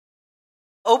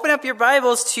Open up your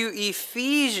Bibles to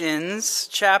Ephesians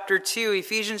chapter 2.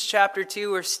 Ephesians chapter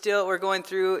 2. We're going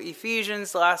through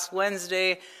Ephesians. Last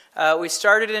Wednesday, we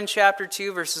started in chapter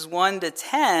 2, verses 1 to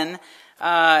 10.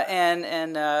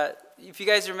 If you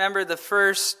guys remember the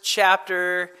first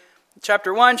chapter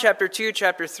 1, chapter 2,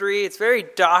 chapter 3, it's very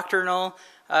doctrinal.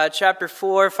 Chapter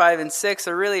 4, 5, and 6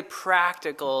 are really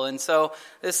practical. And so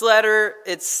this letter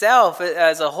itself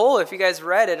as a whole, if you guys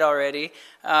read it already,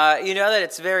 you know that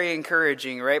it's very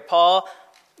encouraging, right? Paul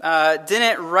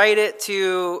didn't write it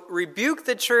to rebuke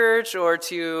the church or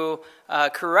to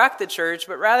correct the church,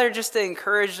 but rather just to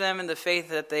encourage them in the faith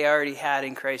that they already had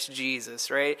in Christ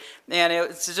Jesus, right? And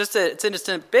it's just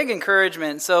a big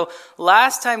encouragement. So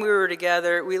last time we were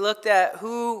together, we looked at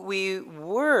who we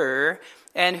were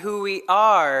and who we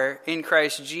are in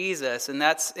Christ Jesus. And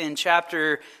that's in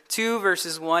chapter 2,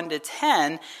 verses 1 to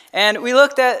 10. And we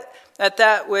looked at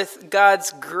that with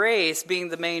God's grace being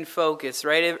the main focus,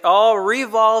 right? It all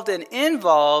revolved and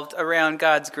involved around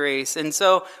God's grace. And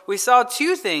so we saw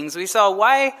two things. We saw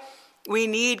why we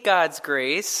need God's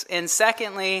grace, and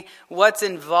secondly, what's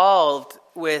involved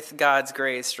with God's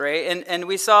grace, right? And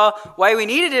we saw why we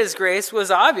needed His grace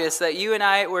was obvious, that you and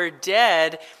I were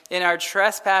dead in our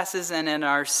trespasses and in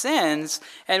our sins,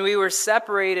 and we were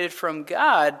separated from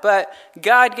God. But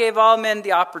God gave all men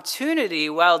the opportunity,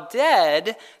 while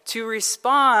dead, to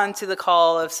respond to the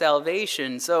call of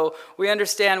salvation. So we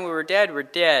understand when we're dead,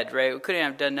 right? We couldn't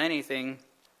have done anything.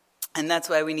 And that's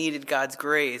why we needed God's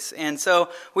grace. And so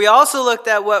we also looked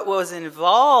at what was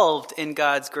involved in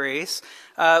God's grace.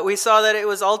 We saw that it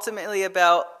was ultimately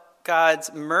about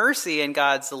God's mercy and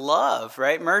God's love,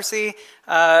 right? Mercy,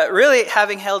 really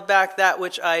having held back that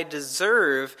which I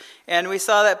deserve. And we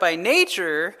saw that by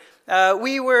nature,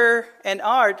 we were and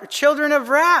are children of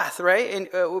wrath, right?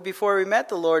 And before we met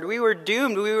the Lord, we were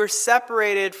doomed. We were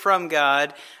separated from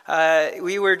God.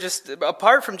 We were just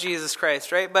apart from Jesus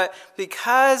Christ, right? But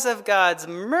because of God's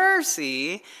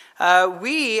mercy,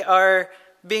 we are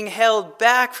being held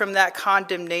back from that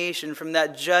condemnation, from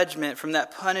that judgment, from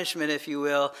that punishment, if you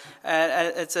will.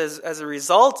 And it's as a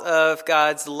result of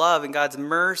God's love and God's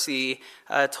mercy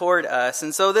toward us.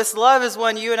 And so this love is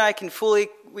one you and I can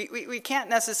we can't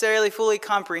necessarily fully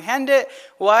comprehend it.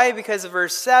 Why? Because of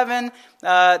verse 7,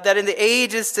 that in the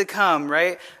ages to come,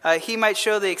 right, He might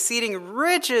show the exceeding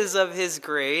riches of His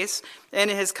grace and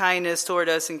His kindness toward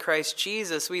us in Christ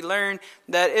Jesus. We learn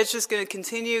that it's just going to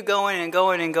continue going and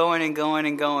going and going and going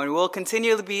and going. We'll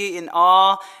continue to be in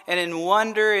awe and in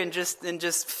wonder and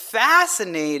just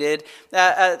fascinated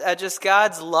at just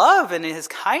God's love and His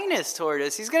kindness toward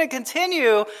us. He's going to continue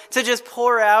to just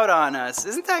pour out on us.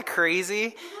 Isn't that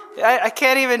crazy? I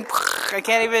can't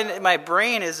even, my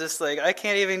brain is just like, I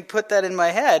can't even put that in my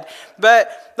head.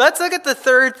 But let's look at the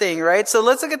third thing, right? So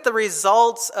let's look at the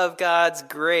results of God's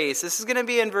grace. This is going to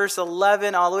be in verse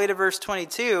 11 all the way to verse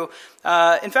 22.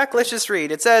 In fact, let's just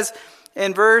read. It says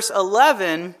in verse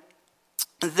 11,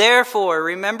 "Therefore,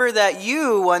 remember that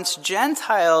you, once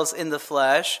Gentiles in the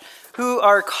flesh, who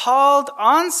are called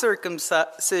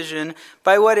uncircumcision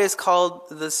by what is called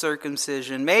the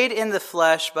circumcision, made in the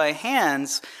flesh by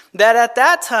hands, that at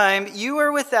that time you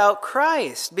were without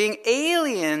Christ, being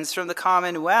aliens from the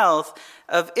commonwealth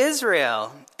of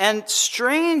Israel, and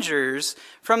strangers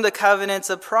from the covenants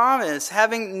of promise,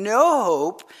 having no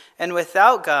hope and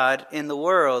without God in the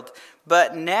world.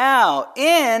 But now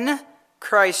in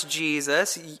Christ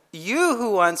Jesus, you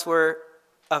who once were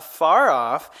afar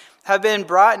off have been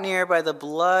brought near by the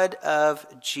blood of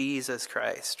Jesus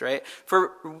Christ," right?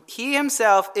 "For He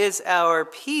Himself is our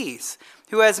peace,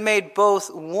 who has made both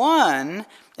one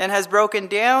and has broken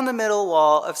down the middle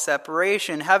wall of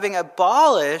separation, having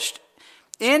abolished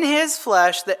in His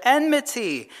flesh the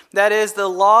enmity, that is, the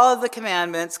law of the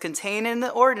commandments contained in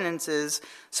the ordinances,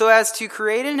 so as to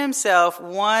create in Himself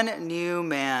one new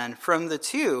man from the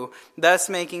two, thus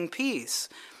making peace.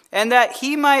 And that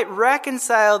He might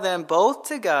reconcile them both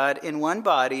to God in one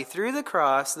body through the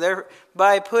cross,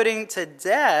 thereby putting to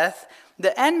death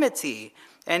the enmity.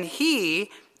 And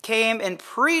He came and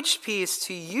preached peace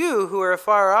to you who are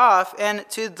afar off, and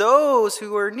to those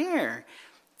who are near.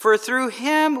 For through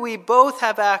Him we both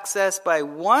have access by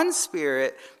one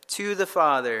Spirit to the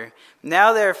Father.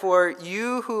 Now therefore,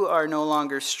 you who are no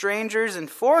longer strangers and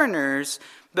foreigners,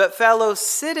 but fellow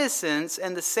citizens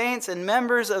and the saints and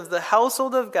members of the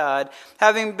household of God,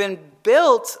 having been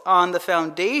built on the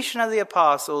foundation of the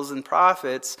apostles and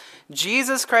prophets,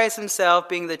 Jesus Christ Himself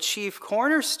being the chief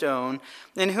cornerstone,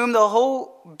 in whom the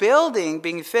whole building,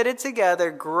 being fitted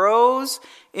together, grows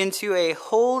into a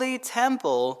holy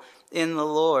temple in the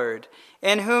Lord,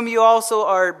 in whom you also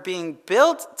are being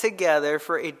built together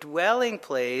for a dwelling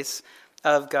place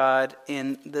of God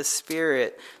in the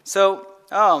Spirit. So,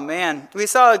 oh man, we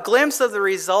saw a glimpse of the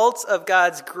results of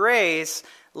God's grace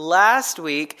last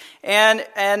week, and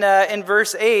in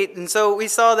verse 8, and so we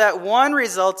saw that one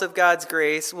result of God's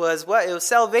grace was what? It was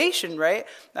salvation, right?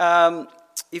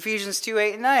 Ephesians 2,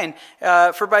 8, and 9.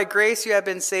 For by grace you have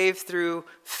been saved through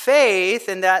faith,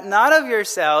 and that not of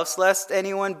yourselves, lest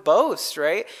anyone boast,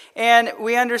 right? And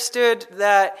we understood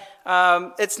that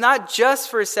it's not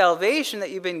just for salvation that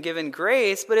you've been given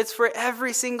grace, but it's for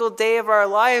every single day of our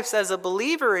lives as a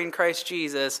believer in Christ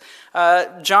Jesus.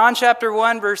 John chapter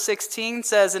 1, verse 16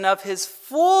 says, and of his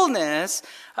fullness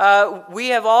we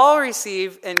have all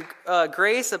received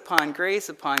grace upon grace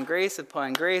upon grace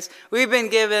upon grace. We've been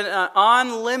given an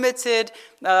unlimited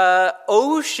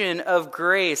ocean of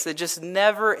grace that just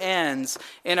never ends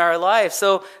in our life.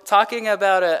 So talking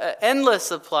about an endless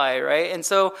supply, right? And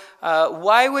so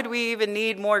why would we even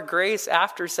need more grace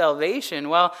after salvation?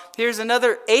 Well, here's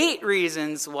another 8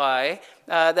 reasons why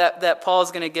that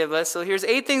Paul's going to give us. So here's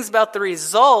 8 things about the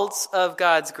results of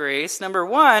God's grace. Number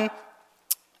 1,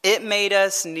 it made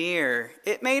us near.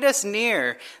 It made us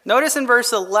near. Notice in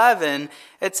verse 11,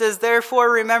 it says,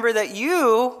 therefore remember that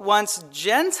you, once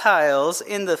Gentiles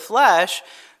in the flesh,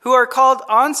 who are called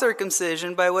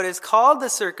uncircumcision by what is called the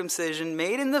circumcision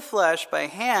made in the flesh by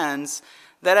hands,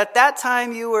 that at that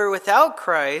time you were without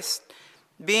Christ,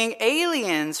 being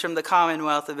aliens from the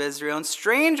commonwealth of Israel and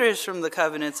strangers from the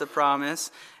covenants of promise,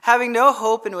 having no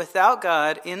hope and without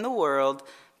God in the world.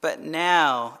 But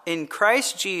now, in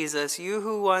Christ Jesus, you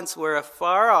who once were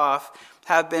afar off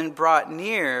have been brought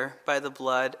near by the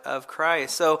blood of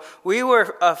Christ. So we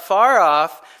were afar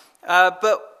off,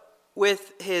 but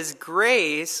with his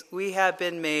grace, we have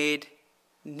been made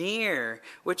near,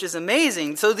 which is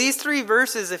amazing. So these 3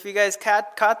 verses, if you guys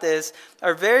caught this,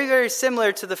 are very, very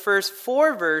similar to the first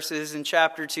 4 verses in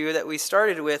chapter 2 that we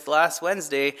started with last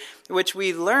Wednesday, which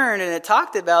we learned and it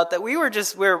talked about that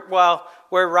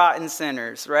we're rotten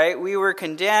sinners, right? We were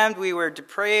condemned, we were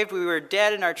depraved, we were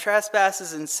dead in our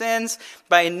trespasses and sins.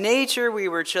 By nature, we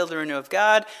were children of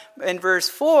God. In verse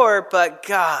 4, but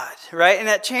God, right? And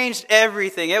that changed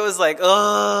everything. It was like,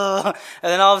 oh,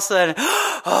 and then all of a sudden,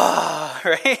 oh,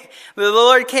 right? The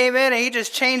Lord came in and he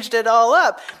just changed it all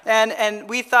up. And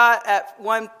we thought at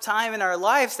one time in our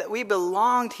lives that we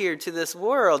belonged here to this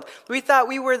world. We thought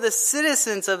we were the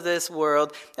citizens of this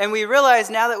world. And we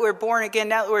realized now that we're born again,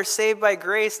 now that we're saved by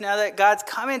grace, now that God's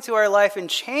come into our life and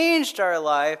changed our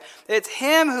life, it's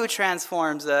him who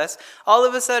transforms us. All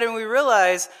of a sudden we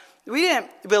realize we didn't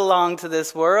belong to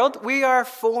this world. We are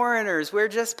foreigners. We're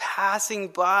just passing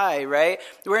by, right?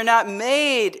 We're not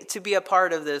made to be a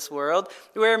part of this world.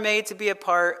 We're made to be a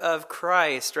part of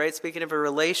Christ, right? Speaking of a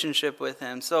relationship with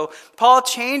him. So Paul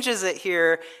changes it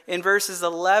here in verses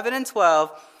 11 and 12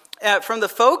 from the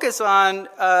focus on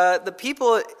the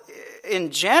people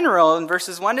in general, in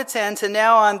verses 1 to 10, to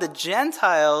now on the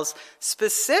Gentiles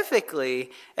specifically.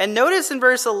 And notice in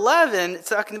verse 11, it's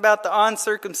talking about the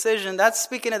uncircumcision. That's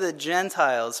speaking of the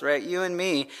Gentiles, right? You and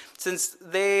me, since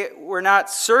they were not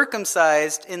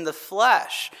circumcised in the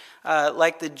flesh,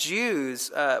 like the Jews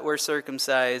were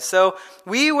circumcised. So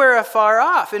we were afar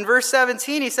off. In verse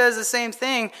 17, he says the same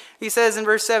thing. He says in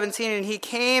verse 17, and he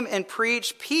came and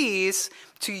preached peace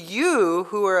to you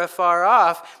who are afar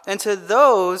off, and to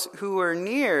those who are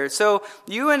near. So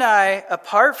you and I,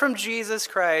 apart from Jesus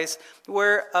Christ,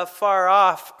 we're afar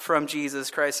off from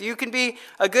Jesus Christ. You can be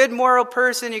a good moral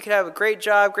person, you can have a great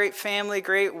job, great family,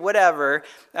 great whatever,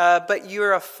 but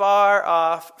you're afar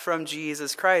off from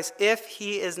Jesus Christ if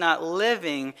he is not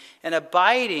living and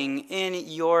abiding in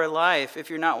your life, if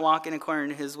you're not walking according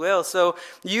to his will. So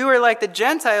you are like the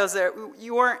Gentiles that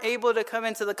you weren't able to come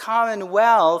into the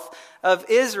commonwealth of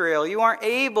Israel. You aren't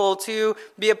able to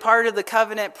be a part of the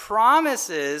covenant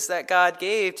promises that God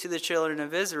gave to the children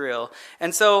of Israel.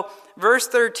 And so verse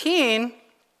 13,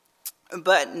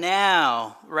 but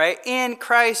now, right, in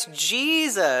Christ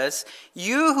Jesus,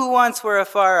 you who once were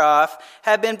afar off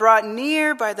have been brought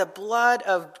near by the blood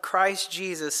of Christ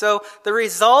Jesus. So the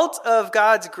result of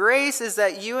God's grace is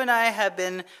that you and I have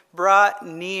been brought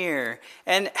near.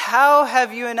 And how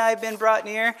have you and I been brought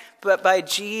near? But by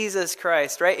Jesus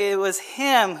Christ, right? It was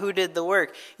him who did the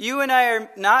work. You and I are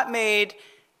not made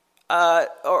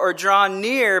or drawn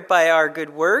near by our good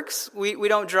works. We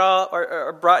don't draw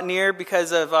or brought near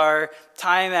because of our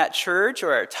time at church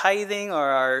or our tithing or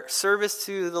our service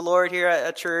to the Lord here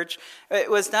at church. It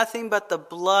was nothing but the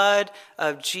blood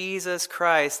of Jesus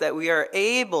Christ that we are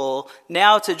able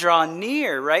now to draw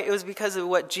near, right? It was because of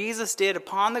what Jesus did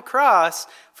upon the cross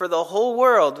for the whole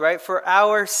world, right? For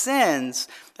our sins.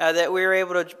 that we were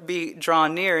able to be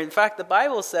drawn near. In fact, the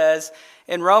Bible says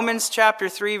in Romans chapter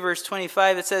 3, verse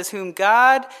 25, it says, whom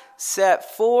God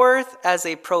set forth as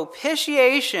a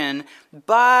propitiation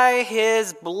by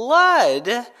his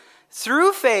blood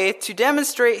through faith to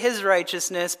demonstrate his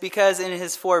righteousness, because in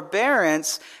his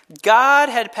forbearance God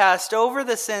had passed over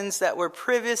the sins that were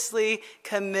previously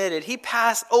committed. He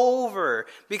passed over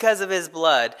because of his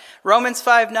blood. Romans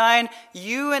 5:9,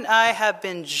 you and I have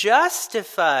been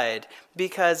justified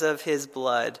because of his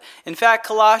blood. In fact,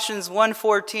 Colossians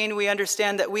 1:14, we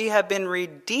understand that we have been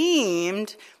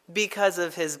redeemed because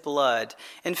of his blood.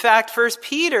 In fact, 1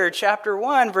 Peter chapter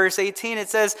 1, verse 18, it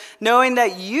says, knowing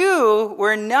that you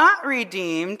were not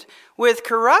redeemed with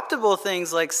corruptible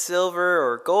things like silver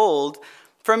or gold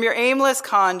from your aimless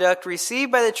conduct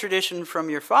received by the tradition from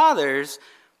your fathers,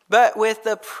 but with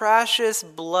the precious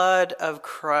blood of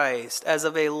Christ, as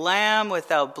of a lamb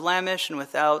without blemish and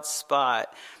without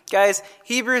spot. Guys,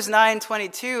 Hebrews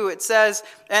 9:22, it says,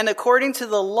 and according to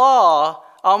the law,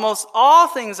 almost all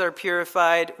things are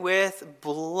purified with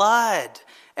blood.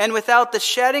 And without the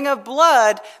shedding of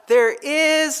blood, there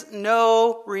is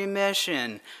no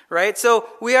remission. Right? So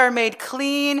we are made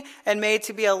clean and made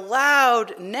to be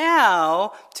allowed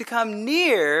now to come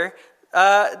near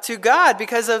to God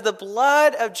because of the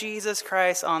blood of Jesus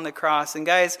Christ on the cross. And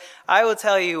guys, I will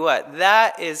tell you what,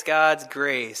 that is God's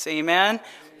grace. Amen?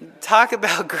 Talk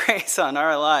about grace on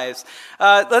our lives.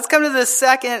 Let's come to the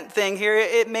second thing here.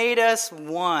 It made us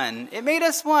one. It made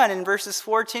us one in verses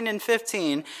 14 and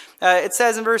 15. It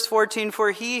says in verse 14,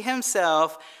 for he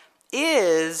himself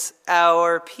is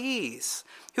our peace,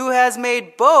 who has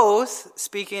made both,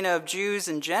 speaking of Jews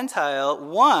and Gentile,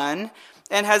 one,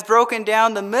 and has broken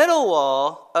down the middle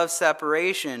wall of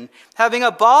separation, having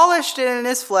abolished it in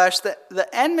his flesh the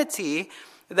enmity,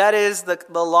 that is the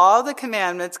law of the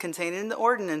commandments contained in the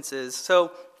ordinances.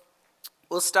 So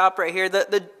we'll stop right here.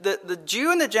 The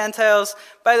Jew and the Gentiles,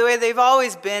 by the way, they've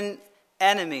always been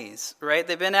enemies, right?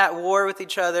 They've been at war with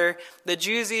each other. The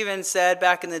Jews even said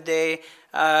back in the day,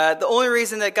 the only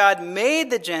reason that God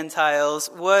made the Gentiles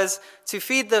was to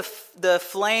feed the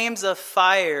flames of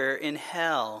fire in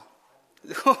hell.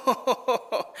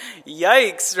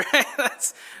 Yikes, right?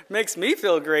 That makes me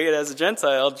feel great as a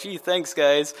Gentile. Gee, thanks,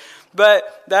 guys.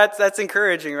 But that's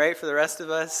encouraging, right, for the rest of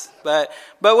us. But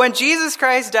when Jesus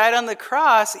Christ died on the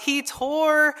cross, he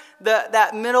tore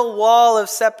that middle wall of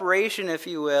separation, if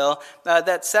you will,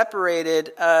 that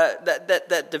separated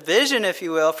that division, if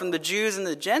you will, from the Jews and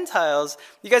the Gentiles.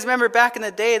 You guys remember back in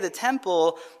the day, the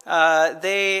temple,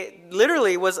 they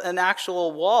literally was an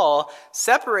actual wall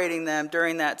separating them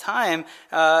during that time.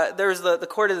 There was the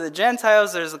court of the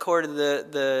Gentiles, there's the court of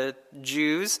the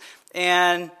Jews,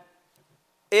 and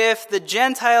if the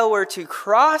Gentile were to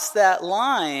cross that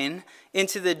line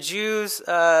into the Jews,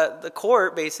 the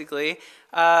court, basically,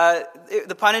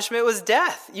 the punishment was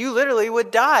death. You literally would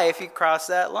die if you crossed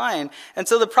that line. And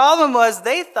so the problem was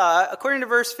they thought, according to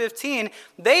verse 15,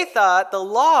 they thought the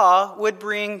law would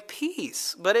bring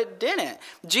peace, but it didn't.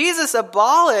 Jesus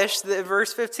abolished,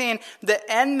 verse 15, the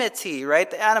enmity,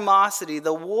 right? The animosity,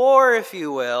 the war, if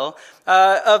you will,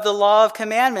 of the law of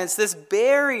commandments, this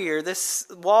barrier, this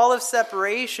wall of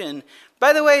separation.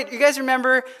 By the way, you guys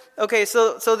remember, okay,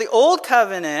 so the old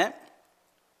covenant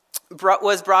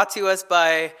was brought to us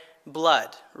by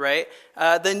blood, right?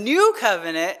 The new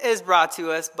covenant is brought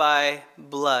to us by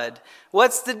blood.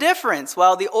 What's the difference?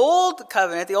 Well, the old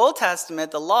covenant, the Old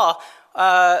Testament, the law,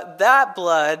 that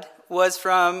blood was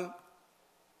from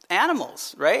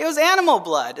animals, right? It was animal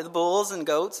blood, the bulls and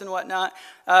goats and whatnot.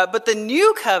 But the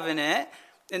new covenant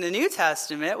in the New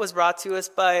Testament was brought to us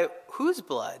by whose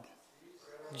blood?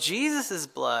 Jesus'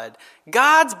 blood.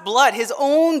 God's blood, his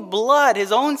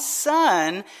own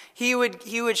son, he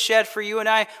would shed for you and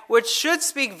I, which should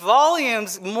speak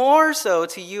volumes more so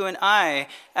to you and I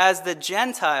as the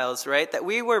Gentiles, right? That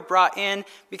we were brought in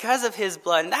because of his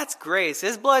blood, and that's grace.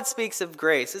 His blood speaks of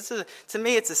grace. To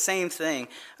me, it's the same thing.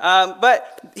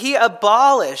 But he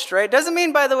abolished, right? Doesn't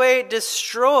mean, by the way,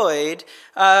 destroyed.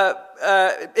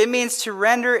 It means to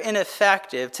render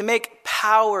ineffective, to make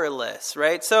powerless,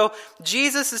 right? So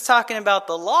Jesus is talking about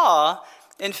the law.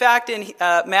 In fact, in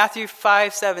Matthew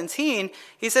 5:17,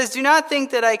 he says, do not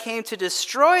think that I came to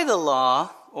destroy the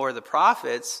law or the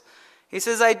prophets. He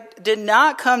says, I did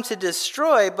not come to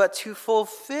destroy, but to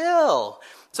fulfill.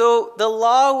 So the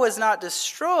law was not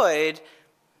destroyed.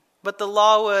 but the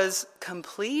law was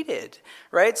completed,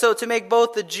 right? So to make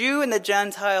both the Jew and the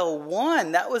Gentile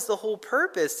one, that was the whole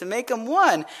purpose, to make them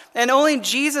one. And only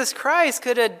Jesus Christ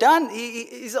could have done,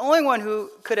 he's the only one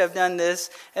who could have done this,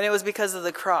 and it was because of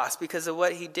the cross, because of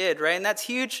what he did, right? And that's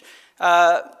huge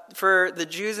for the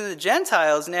Jews and the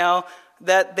Gentiles now,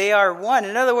 that they are one.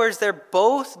 In other words, they're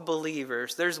both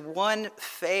believers. There's one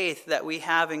faith that we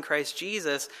have in Christ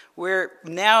Jesus. We're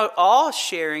now all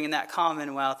sharing in that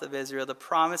commonwealth of Israel. The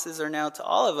promises are now to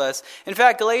all of us. In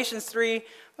fact, Galatians 3,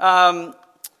 there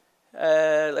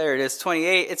it is,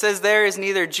 28. It says, there is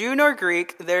neither Jew nor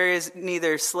Greek, there is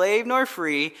neither slave nor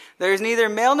free, there is neither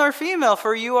male nor female,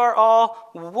 for you are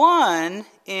all one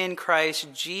in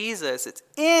Christ Jesus. It's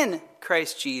in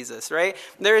Christ Jesus, right?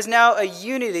 There is now a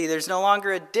unity. There's no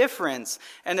longer a difference.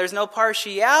 And there's no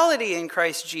partiality in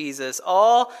Christ Jesus.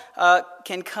 All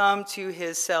can come to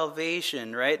his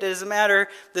salvation, right? It doesn't matter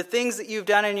the things that you've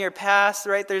done in your past,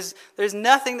 right? There's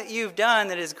nothing that you've done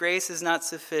that his grace is not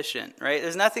sufficient, right?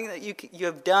 There's nothing that you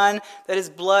have done that his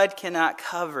blood cannot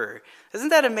cover. Isn't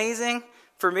that amazing?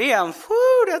 For me,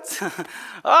 that's,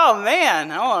 oh man,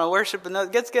 I want to worship.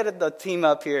 Let's get the team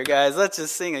up here, guys. Let's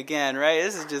just sing again, right?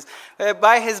 This is just,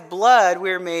 by his blood,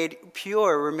 we're made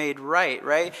pure, we're made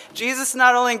right? Jesus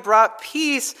not only brought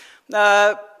peace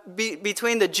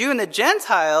between the Jew and the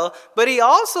Gentile, but he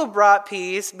also brought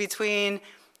peace between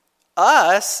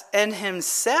us and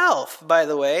himself, by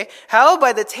the way. How?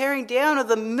 By the tearing down of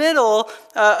the middle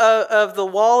of the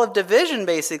wall of division,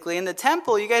 basically. In the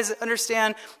temple, you guys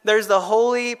understand, there's the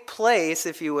holy place,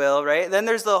 if you will, right? Then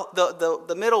there's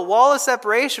the middle wall of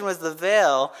separation was the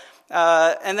veil.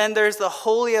 And then there's the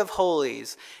Holy of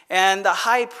Holies. And the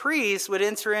high priest would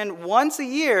enter in once a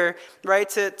year, right,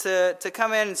 to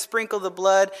come in and sprinkle the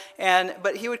blood.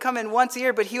 But he would come in once a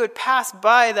year, but he would pass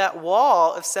by that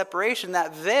wall of separation,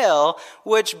 that veil,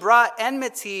 which brought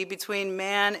enmity between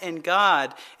man and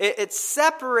God. It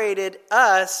separated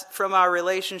us from our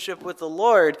relationship with the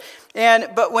Lord.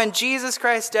 But when Jesus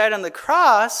Christ died on the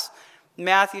cross,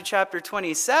 Matthew chapter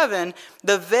 27,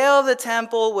 the veil of the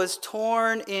temple was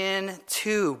torn in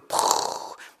two.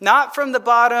 Not from the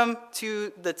bottom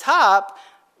to the top,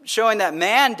 showing that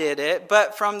man did it,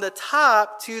 but from the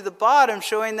top to the bottom,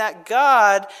 showing that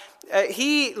God,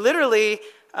 he literally,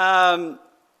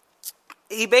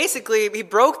 he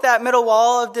broke that middle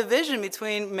wall of division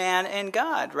between man and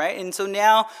God, right? And so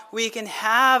now we can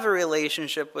have a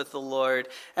relationship with the Lord.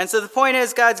 And so the point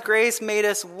is, God's grace made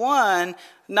us one,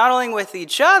 not only with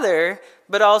each other,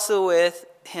 but also with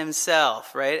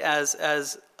himself, right?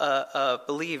 As a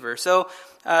believer. So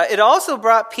it also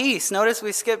brought peace. Notice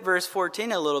we skipped verse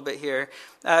 14 a little bit here.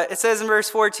 It says in verse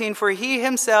 14, for he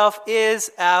himself is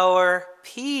our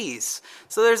peace.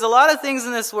 So there's a lot of things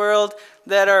in this world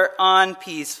that are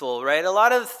unpeaceful, right? A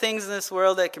lot of things in this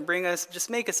world that can just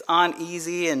make us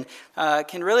uneasy and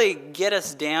can really get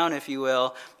us down, if you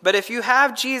will. But if you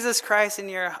have Jesus Christ in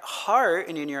your heart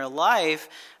and in your life,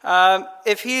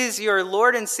 if he's your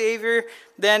Lord and Savior,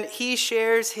 then he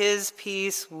shares his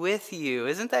peace with you.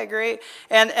 Isn't that great?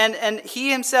 And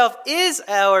he himself is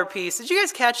our peace. Did you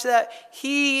guys catch that?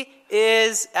 He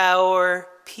is our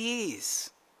peace.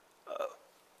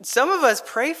 Some of us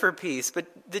pray for peace, but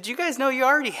did you guys know you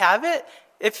already have it?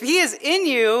 If he is in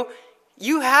you,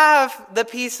 you have the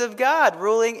peace of God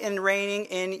ruling and reigning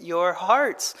in your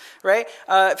hearts, right?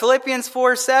 Philippians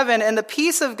 4:7, and the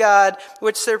peace of God,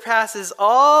 which surpasses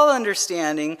all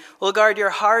understanding, will guard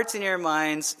your hearts and your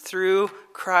minds through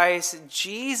Christ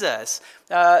Jesus.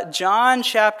 John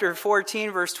chapter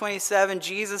 14, verse 27,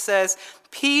 Jesus says,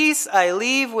 peace I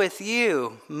leave with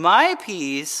you, my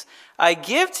peace I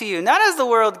give to you. Not as the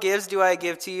world gives do I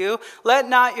give to you. Let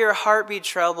not your heart be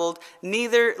troubled,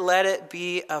 neither let it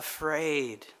be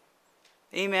afraid.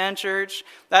 Amen, church.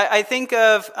 I think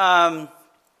of, who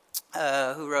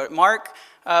wrote it? Mark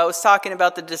was talking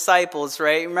about the disciples,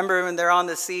 right? Remember when they're on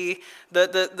the sea?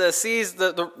 The seas,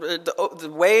 the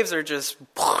waves are just,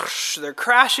 they're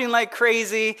crashing like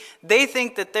crazy. They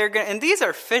think that they're going to, and these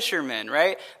are fishermen,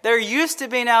 right? They're used to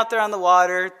being out there on the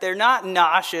water. They're not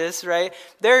nauseous, right?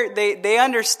 They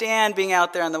understand being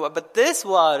out there on the water. But this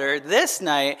water, this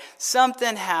night,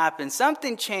 something happened.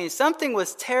 Something changed. Something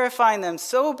was terrifying them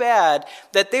so bad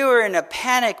that they were in a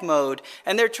panic mode.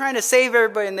 And they're trying to save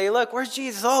everybody. And they look, where's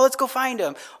Jesus? Oh, let's go find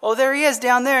him. Oh, there he is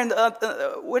down there. And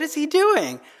what is he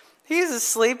doing? He's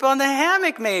asleep on the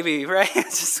hammock, maybe, right?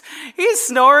 He's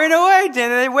snoring away. And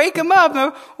they wake him up.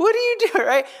 What are you doing,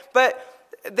 right? But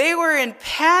they were in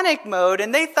panic mode,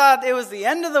 and they thought it was the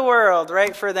end of the world,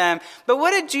 right, for them. But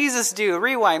what did Jesus do?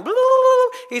 Rewind.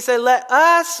 He said, let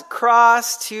us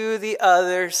cross to the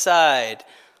other side.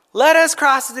 Let us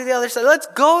cross to the other side. Let's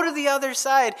go to the other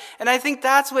side. And I think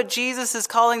that's what Jesus is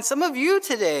calling some of you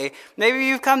today. Maybe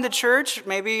you've come to church.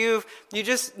 Maybe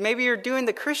you're doing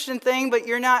the Christian thing, but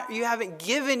you haven't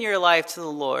given your life to the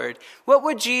Lord. What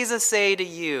would Jesus say to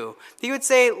you? He would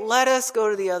say, let us go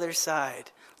to the other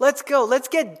side. Let's go. Let's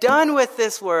get done with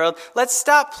this world. Let's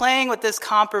stop playing with this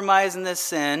compromise and this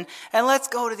sin, and let's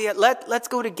go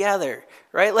together,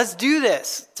 right? Let's do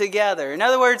this together. In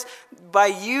other words, by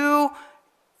you,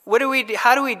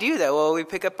 how do we do that? Well, we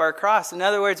pick up our cross. In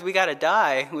other words, we got to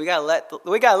die. We got to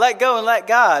let go and let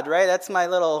God, right? That's my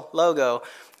little logo.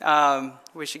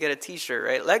 We should get a t-shirt,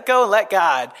 right? Let go and let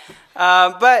God.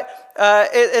 But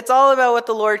it's all about what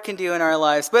the Lord can do in our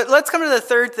lives. But let's come to the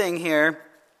third thing here.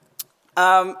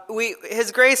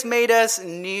 His grace made us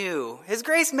new. His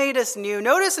grace made us new.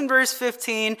 Notice in verse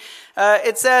 15,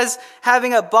 it says,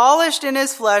 having abolished in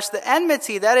his flesh the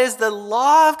enmity, that is the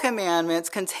law of commandments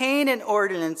contained in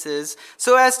ordinances,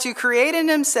 so as to create in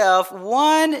himself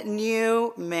one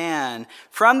new man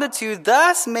from the two,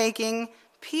 thus making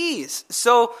peace.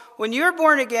 So when you were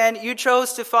born again, you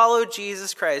chose to follow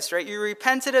Jesus Christ, right? You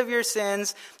repented of your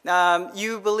sins.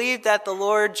 You believed that the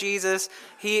Lord Jesus,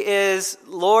 he is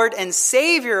Lord and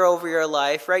Savior over your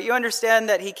life, right? You understand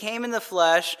that he came in the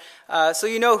flesh, so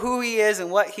you know who he is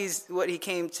and what he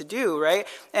came to do, right?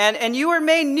 And you were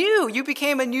made new. You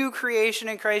became a new creation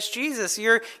in Christ Jesus.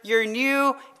 You're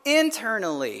new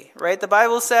internally, right? The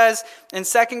Bible says in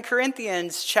 2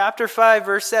 Corinthians chapter 5,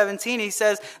 verse 17, he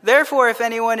says, therefore, if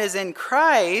anyone is in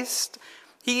Christ,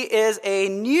 he is a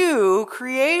new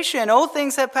creation. Old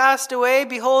things have passed away.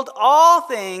 Behold, all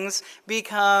things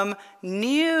become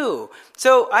new.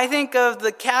 So I think of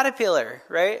the caterpillar,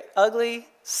 right? Ugly,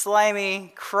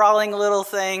 slimy, crawling little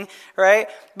thing, right?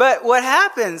 But what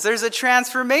happens? There's a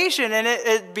transformation and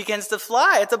it begins to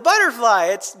fly. It's a butterfly.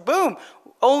 It's boom.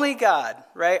 Only God,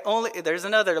 right? There's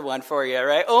another one for you,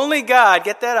 right? Only God.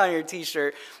 Get that on your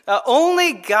t-shirt.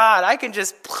 Only God.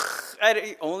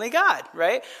 Only God,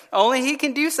 right? Only he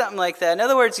can do something like that. In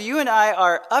other words, you and I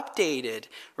are updated,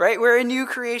 right? We're a new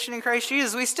creation in Christ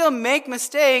Jesus. We still make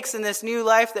mistakes in this new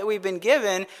life that we've been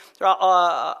given.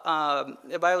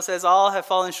 The Bible says all have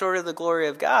fallen short of the glory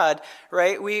of God,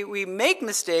 right? We make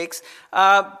mistakes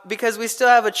because we still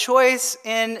have a choice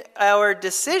in our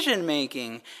decision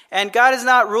making. And God is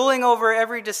not ruling over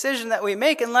every decision that we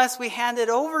make unless we hand it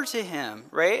over to him,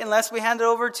 right? Unless we hand it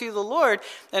over to the Lord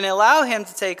and allow him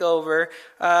to take over.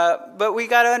 But we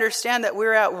got to understand that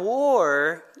we're at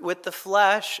war with the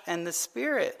flesh and the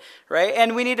spirit, right?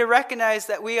 And we need to recognize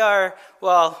that we are,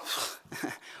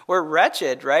 we're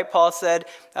wretched, right? Paul said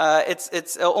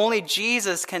it's only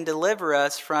Jesus can deliver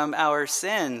us from our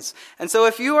sins. And so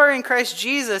if you are in Christ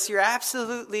Jesus, you're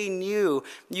absolutely new.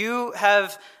 You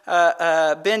have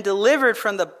been delivered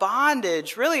from the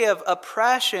bondage, really, of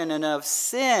oppression and of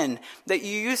sin that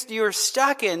you were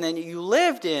stuck in and you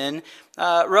lived in.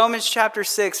 Romans chapter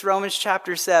 6, Romans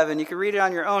chapter 7. You can read it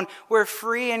on your own. We're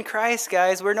free in Christ,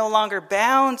 guys. We're no longer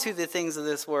bound to the things of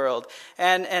this world.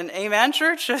 And amen,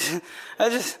 church?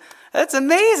 That's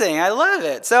amazing. I love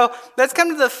it. So let's come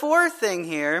to the fourth thing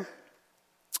here.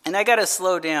 And I got to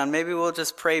slow down. Maybe we'll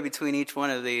just pray between each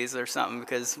one of these or something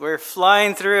because we're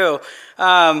flying through.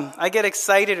 I get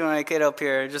excited when I get up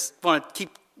here. I just want to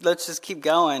let's just keep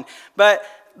going. But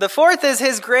the fourth is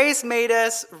his grace made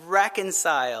us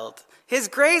reconciled. His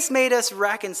grace made us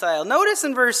reconciled. Notice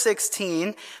in verse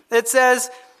 16, it says,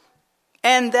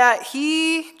 and that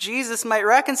he, Jesus, might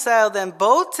reconcile them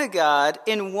both to God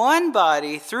in one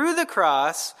body through the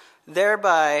cross,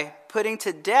 thereby putting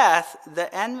to death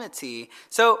the enmity.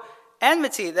 So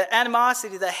enmity, the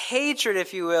animosity, the hatred,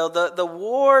 if you will, the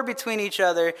war between each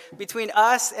other, between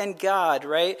us and God,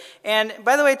 right? And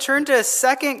by the way, turn to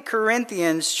 2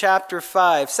 Corinthians chapter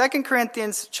 5. 2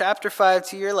 Corinthians chapter 5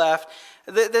 to your left.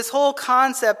 This whole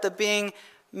concept of being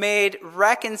made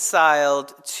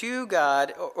reconciled to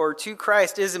God or to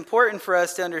Christ is important for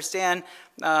us to understand.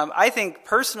 I think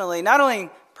personally, not only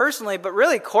personally, but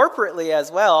really corporately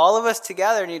as well. All of us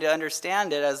together need to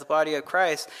understand it as the body of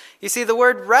Christ. You see, the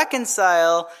word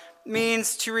reconcile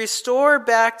means to restore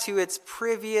back to its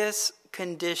previous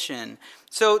condition.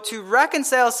 So to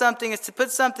reconcile something is to put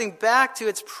something back to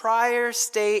its prior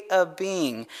state of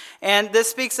being. And this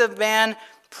speaks of man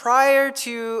prior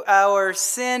to our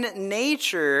sin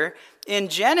nature in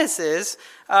Genesis.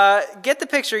 Get the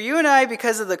picture. You and I,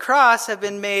 because of the cross, have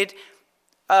been made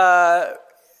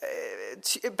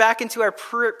back into our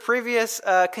previous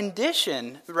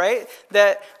condition, right?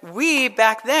 That we,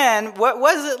 back then, what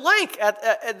was it like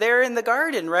there in the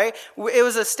garden, right? It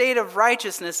was a state of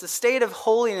righteousness, a state of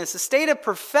holiness, a state of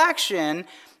perfection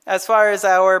as far as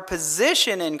our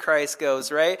position in Christ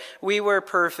goes, right? We were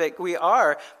perfect, we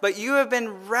are, but you have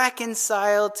been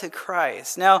reconciled to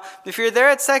Christ. Now, if you're there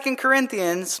at 2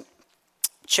 Corinthians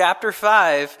chapter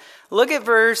 5, look at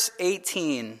verse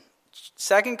 18.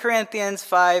 2 Corinthians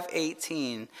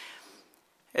 5:18.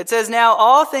 It says, "Now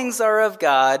all things are of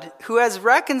God, who has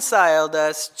reconciled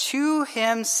us to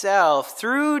himself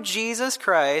through Jesus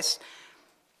Christ,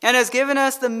 and has given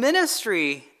us the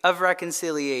ministry of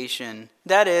reconciliation.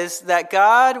 That is, that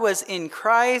God was in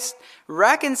Christ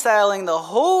reconciling the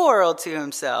whole world to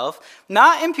himself,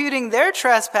 not imputing their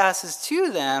trespasses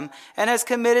to them, and has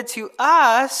committed to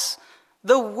us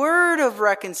the word of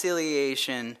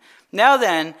reconciliation. Now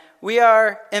then, we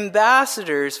are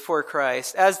ambassadors for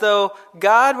Christ, as though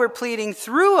God were pleading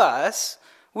through us.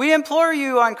 We implore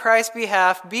you on Christ's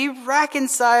behalf, be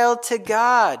reconciled to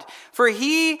God. For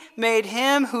he made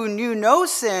him who knew no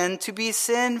sin to be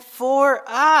sin for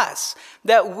us,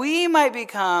 that we might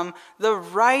become the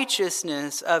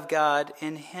righteousness of God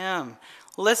in him."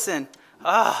 Listen,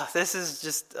 this is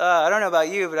just, I don't know about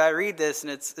you, but I read this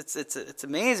and it's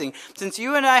amazing. Since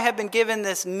you and I have been given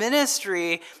this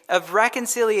ministry of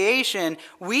reconciliation,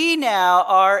 we now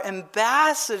are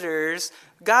ambassadors,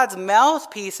 God's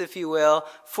mouthpiece, if you will,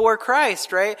 for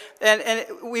Christ, right? And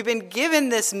we've been given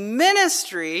this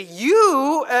ministry.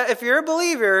 You, if you're a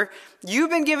believer, you've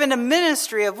been given a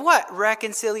ministry of what?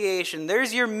 Reconciliation.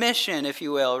 There's your mission, if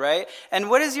you will, right?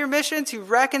 And what is your mission? To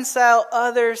reconcile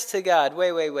others to God. Wait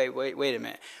a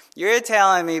minute. You're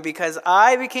telling me because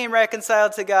I became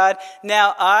reconciled to God,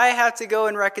 now I have to go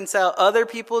and reconcile other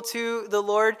people to the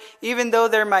Lord, even though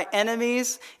they're my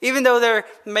enemies, even though they're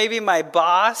maybe my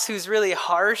boss who's really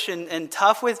harsh and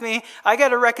tough with me, I got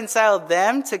to reconcile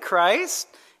them to Christ?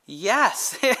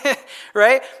 Yes,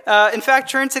 right? In fact,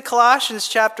 turn to Colossians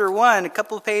chapter 1, a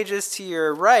couple of pages to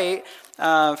your right.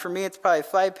 For me, it's probably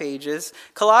 5 pages.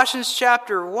 Colossians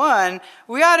chapter 1,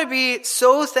 we ought to be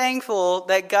so thankful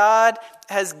that God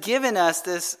has given us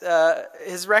this,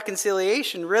 his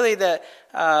reconciliation, really that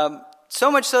so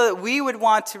much so that we would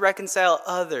want to reconcile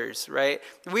others, right?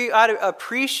 We ought to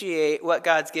appreciate what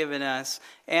God's given us,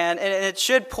 and it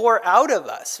should pour out of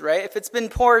us, right? If it's been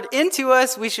poured into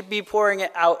us, we should be pouring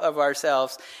it out of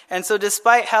ourselves. And so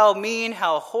despite how mean,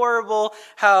 how horrible,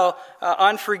 how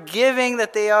unforgiving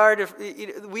that they are,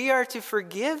 we are to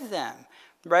forgive them,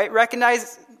 right?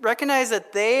 Recognize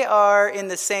that they are in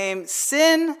the same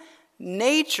sin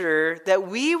nature that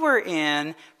we were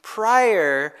in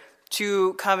prior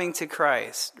to coming to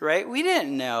Christ, right? We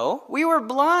didn't know. We were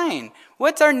blind.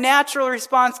 What's our natural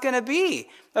response going to be?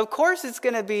 Of course it's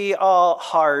going to be all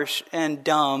harsh and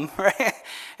dumb, right?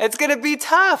 It's going to be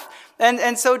tough.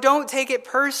 And so don't take it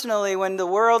personally when the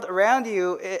world around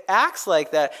you acts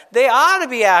like that. They ought to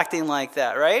be acting like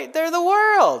that, right? They're the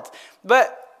world.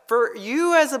 But for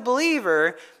you as a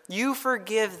believer, you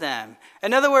forgive them.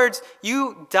 In other words,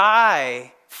 you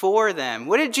die for them.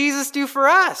 What did Jesus do for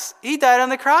us? He died on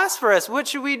the cross for us. What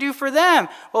should we do for them?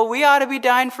 Well, we ought to be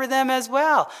dying for them as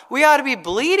well. We ought to be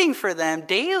bleeding for them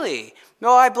daily.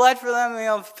 No, I bled for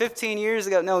them 15 years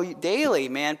ago. No, daily,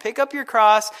 man. Pick up your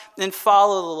cross and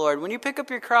follow the Lord. When you pick up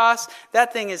your cross,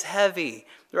 that thing is heavy,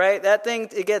 right? That thing,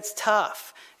 it gets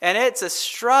tough. And it's a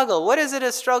struggle. What is it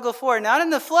a struggle for? Not in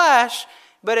the flesh,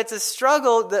 but it's a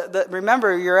struggle.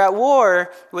 Remember, you're at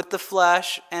war with the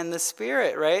flesh and the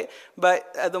spirit, right?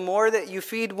 But the more that you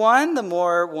feed one, the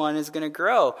more one is going to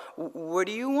grow. What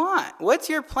do you want? What's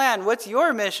your plan? What's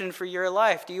your mission for your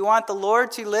life? Do you want the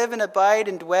Lord to live and abide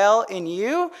and dwell in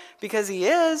you? Because he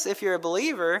is, if you're a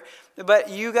believer. But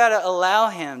you got to allow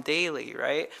him daily,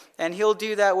 right? And he'll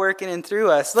do that work in and through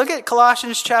us. Look at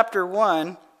Colossians chapter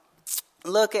 1.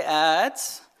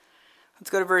 Let's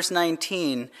go to verse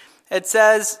 19. It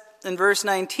says in verse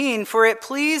 19, "For it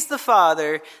pleased the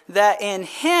Father that in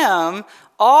him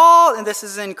all," and this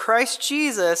is in Christ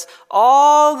Jesus,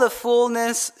 "all the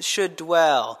fullness should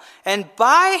dwell, and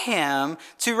by him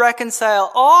to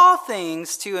reconcile all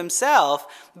things to himself,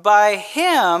 by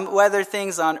him, whether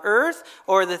things on earth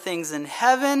or the things in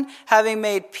heaven, having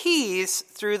made peace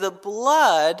through the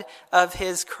blood of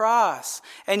his cross.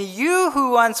 And you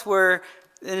who once were,"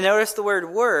 and notice the word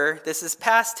were, this is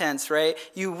past tense, right?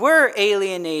 "You were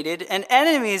alienated and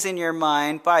enemies in your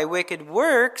mind by wicked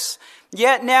works,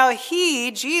 yet now he,"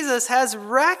 Jesus, "has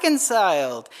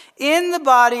reconciled in the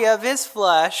body of his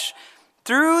flesh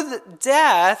through the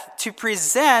death to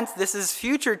present," this is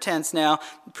future tense now,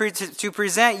 "to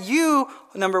present you,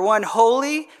 number 1,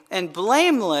 holy and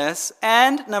blameless,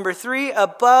 and number 3,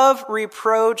 above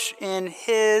reproach in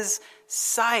his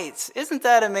sight." Isn't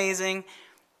that amazing?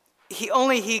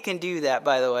 Only he can do that,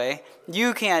 by the way.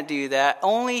 You can't do that.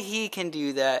 Only he can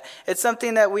do that. It's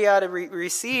something that we ought to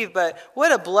receive, but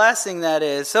what a blessing that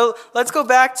is. So let's go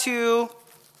back to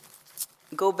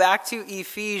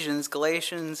Ephesians,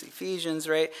 Galatians, Ephesians,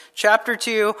 right? Chapter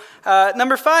 2.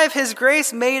 Number 5, his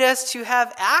grace made us to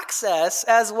have access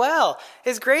as well.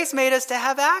 His grace made us to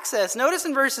have access. Notice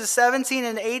in verses 17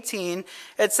 and 18,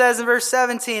 it says in verse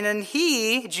 17, and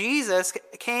he, Jesus,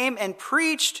 came and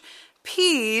preached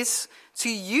peace to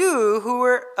you who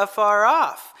were afar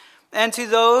off, and to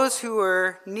those who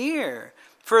were near.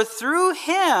 For through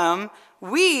him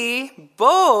we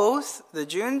both, the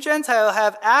Jew and Gentile,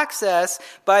 have access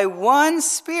by one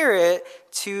Spirit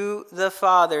to the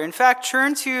Father. In fact,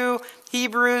 turn to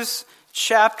Hebrews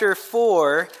chapter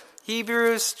 4.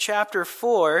 Hebrews chapter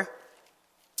 4.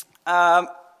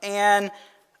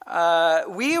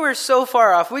 We were so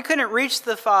far off. We couldn't reach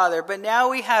the Father, but now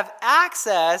we have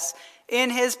access in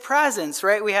his presence,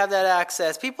 right? We have that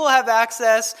access. People have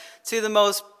access to the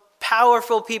most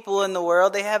powerful people in the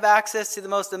world. They have access to the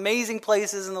most amazing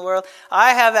places in the world.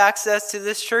 I have access to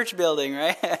this church building,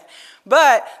 right?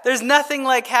 But there's nothing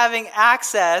like having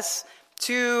access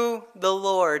to the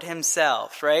Lord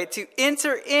himself, right? To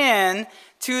enter in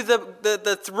to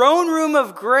the throne room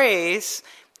of grace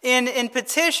in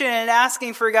petition and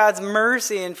asking for God's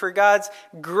mercy and for God's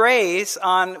grace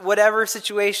on whatever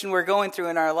situation we're going through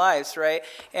in our lives, right?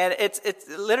 And it's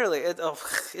literally,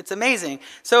 it's amazing.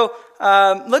 So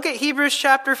look at Hebrews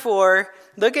chapter 4.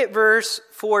 Look at verse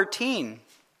 14.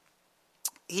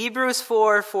 Hebrews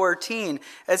 4:14.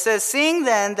 It says, seeing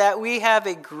then that we have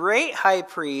a great high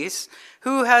priest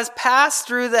who has passed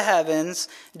through the heavens,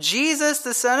 Jesus,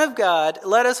 the Son of God,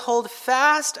 let us hold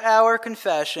fast our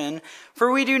confession,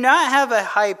 for we do not have a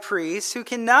high priest who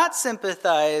cannot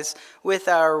sympathize with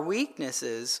our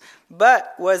weaknesses,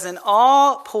 but was in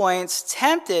all points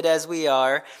tempted as we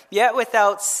are, yet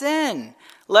without sin.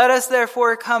 Let us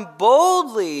therefore come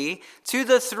boldly to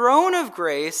the throne of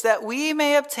grace, that we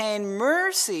may obtain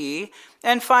mercy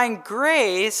and find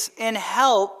grace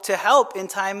to help in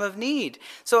time of need.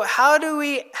 So how do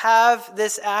we have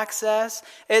this access?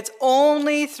 It's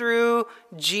only through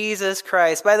Jesus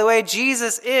Christ. By the way,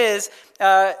 Jesus is,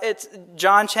 it's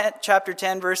John chapter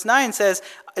 10 verse 9 says,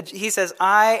 he says,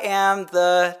 I am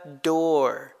the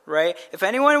door, right? If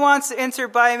anyone wants to enter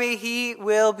by me, he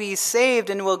will be saved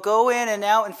and will go in and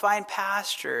out and find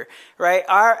pasture, right?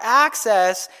 Our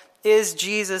access is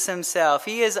Jesus himself.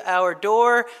 He is our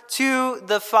door to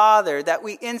the Father, that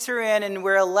we enter in and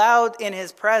we're allowed in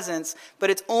his presence,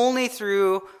 but it's only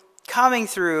through coming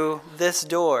through this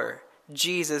door,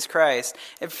 Jesus Christ.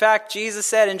 In fact, Jesus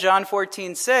said in John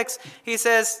 14:6, he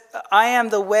says, I am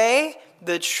the way,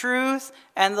 the truth,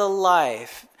 and the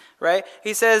life. Right?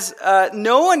 He says,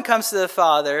 no one comes to the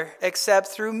Father except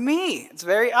through me. It's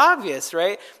very obvious,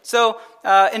 right? So,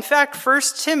 in fact, 1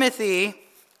 Timothy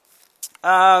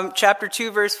chapter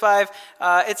 2, verse 5,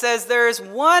 it says, there is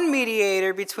one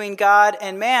mediator between God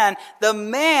and man, the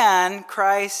man,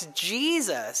 Christ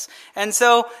Jesus. And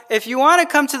so, if you want to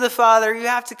come to the Father, you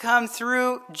have to come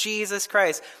through Jesus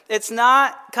Christ. It's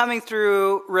not coming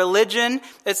through religion.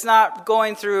 It's not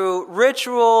going through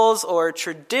rituals or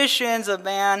traditions of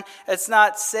man. It's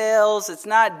not sales. It's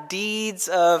not deeds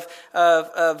of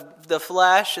the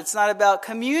flesh. It's not about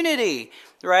community.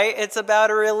 Right? It's about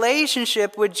a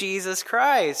relationship with Jesus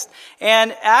Christ.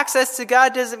 And access to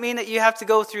God doesn't mean that you have to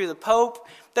go through the Pope.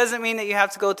 Doesn't mean that you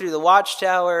have to go through the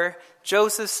Watchtower,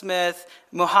 Joseph Smith,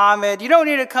 Muhammad. You don't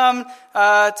need to come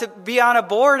to be on a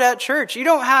board at church. You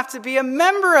don't have to be a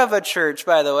member of a church,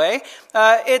 by the way.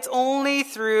 It's only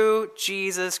through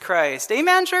Jesus Christ.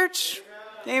 Amen, church?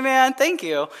 Amen. Thank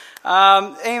you.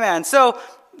 Amen. So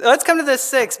let's come to the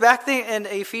sixth. Back in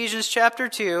Ephesians chapter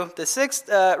 2, the sixth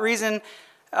reason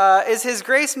is his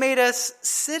grace made us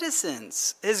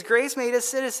citizens. His grace made us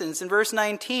citizens. In verse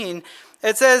 19,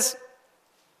 it says,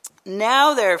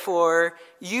 now therefore,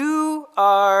 you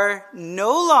are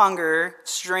no longer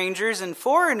strangers and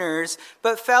foreigners,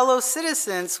 but fellow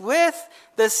citizens with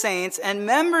the saints and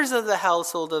members of the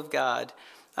household of God.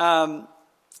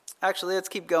 Actually, let's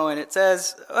keep going. It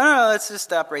says, let's just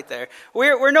stop right there.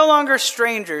 We're no longer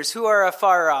strangers who are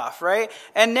afar off, right?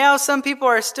 And now some people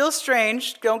are still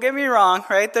strange. Don't get me wrong,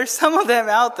 right? There's some of them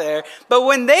out there. But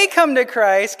when they come to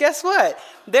Christ, guess what?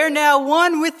 They're now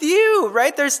one with you,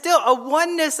 right? There's still a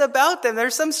oneness about them.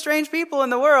 There's some strange people in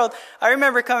the world. I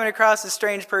remember coming across a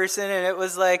strange person, and it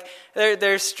was like,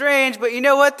 they're strange, but you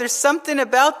know what? There's something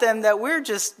about them that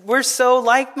we're so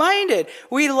like-minded.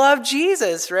 We love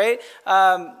Jesus, right?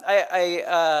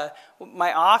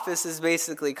 my office is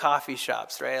basically coffee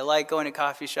shops, right? I like going to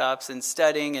coffee shops and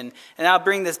studying, and I'll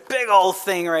bring this big old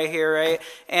thing right here, right?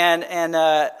 And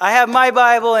I have my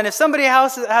Bible, and if somebody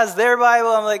else has their Bible,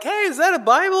 I'm like, hey, is that a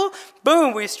Bible?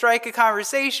 Boom, we strike a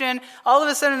conversation. All of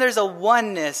a sudden, there's a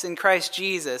oneness in Christ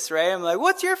Jesus, right? I'm like,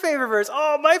 what's your favorite verse?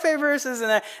 Oh, my favorite verse is,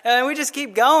 and we just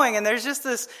keep going, and there's just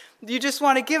this, you just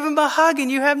want to give them a hug,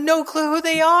 and you have no clue who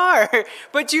they are,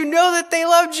 but you know that they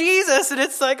love Jesus, and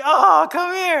it's like, oh,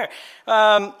 come here.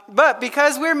 But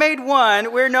because we're made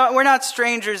one, we're not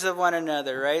strangers of one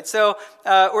another, right? So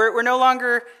we're no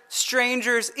longer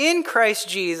strangers in Christ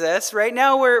Jesus. Right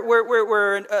now,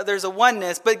 we're there's a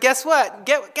oneness. But guess what?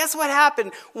 Guess what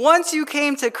happened? Once you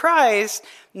came to Christ,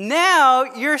 now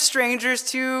you're strangers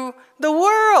to the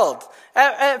world.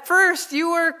 At first,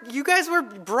 you guys were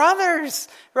brothers,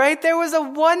 right? There was a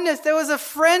oneness, there was a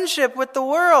friendship with the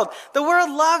world. The world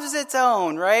loves its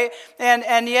own, right?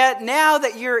 And yet now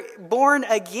that you're born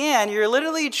again, you're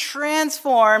literally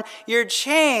transformed, you're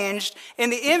changed in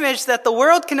the image that the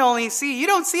world can only see. You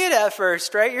don't see it at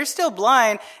first, right? You're still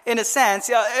blind in a sense.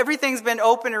 Everything's been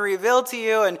open and revealed to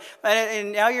you,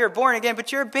 and now you're born again,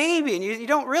 but you're a baby, and you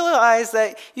don't realize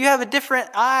that you have a different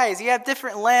eyes, you have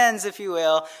different lens, if you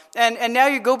will, and now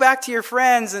you go back to your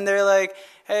friends, and they're like,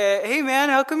 hey man,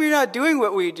 how come you're not doing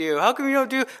what we do? How come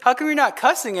you're not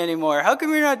cussing anymore? How come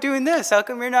you're not doing this? How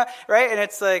come you're not, right? And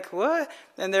it's like, what?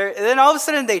 And then all of a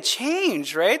sudden they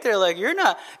change, right? They're like,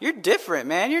 you're different,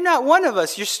 man. You're not one of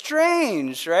us. You're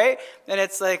strange, right? And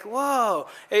it's like, whoa.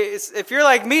 If you're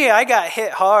like me, I got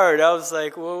hit hard. I was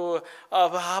like, whoa,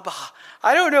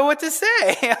 I don't know what to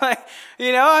say. Like,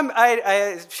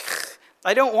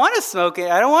 I don't want to smoke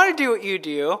it. I don't want to do what you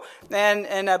do.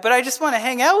 But I just want to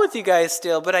hang out with you guys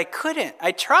still. But I couldn't.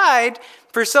 I tried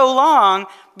for so long,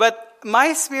 but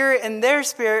my spirit and their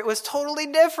spirit was totally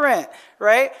different,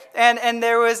 right? And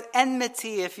there was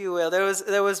enmity, if you will.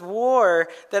 There was war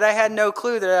that I had no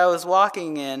clue that I was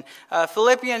walking in.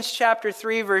 Philippians chapter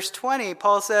 3, verse 20,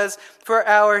 Paul says, "For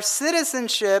our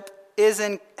citizenship is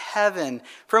in heaven,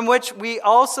 from which we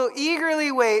also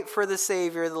eagerly wait for the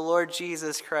Savior, the Lord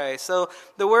Jesus Christ." So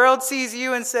the world sees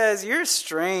you and says, you're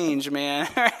strange, man.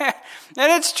 And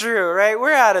it's true, right?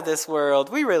 We're out of this world.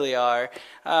 We really are.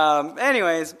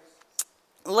 Anyways,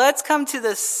 let's come to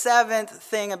the seventh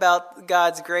thing about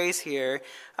God's grace here.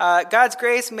 God's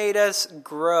grace made us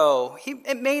grow.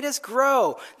 It made us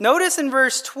grow. Notice in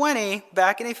verse 20,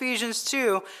 back in Ephesians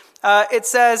 2, it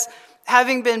says,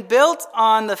 "Having been built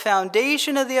on the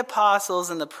foundation of the apostles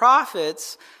and the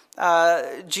prophets,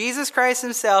 Jesus Christ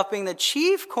himself being the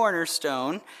chief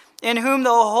cornerstone, in whom the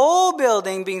whole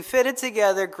building being fitted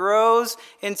together grows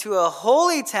into a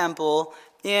holy temple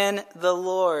in the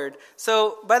Lord."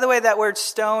 So, by the way, that word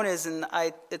stone is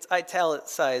it's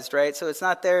italicized, right? So it's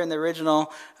not there in the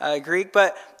original Greek.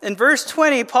 But in verse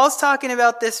 20, Paul's talking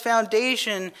about this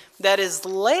foundation that is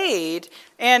laid.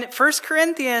 And 1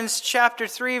 Corinthians chapter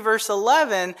 3, verse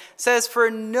 11 says, "For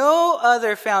no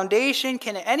other foundation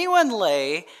can anyone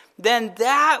lay than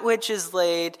that which is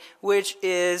laid, which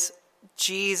is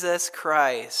Jesus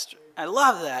Christ." I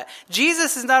love that.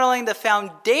 Jesus is not only the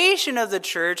foundation of the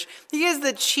church, he is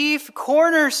the chief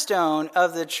cornerstone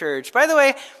of the church. By the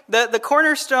way, the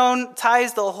cornerstone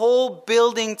ties the whole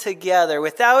building together.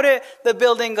 Without it, the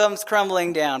building comes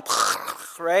crumbling down.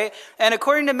 Right? And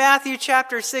according to Matthew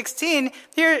chapter 16,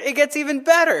 here it gets even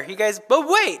better. You guys, but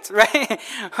wait, right?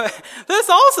 This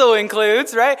also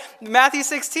includes, right? Matthew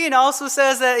 16 also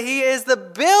says that he is the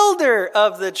builder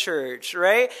of the church,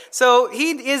 right? So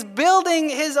he is building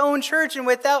his own church, and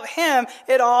without him,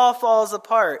 it all falls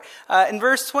apart. In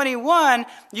verse 21,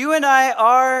 you and I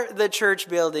are the church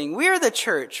building. We are the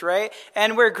church, right?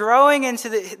 And we're growing into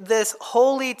this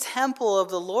holy temple of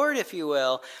the Lord, if you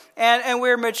will. And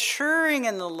we're maturing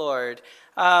in the Lord.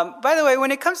 By the way,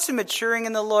 when it comes to maturing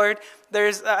in the Lord,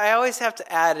 I always have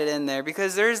to add it in there,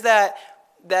 because there's that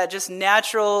just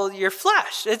natural, your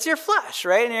flesh. It's your flesh,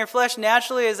 right? And your flesh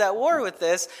naturally is at war with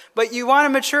this. But you want to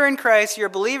mature in Christ. You're a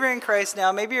believer in Christ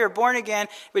now. Maybe you're born again,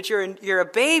 but you're a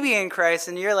baby in Christ.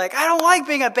 And you're like, I don't like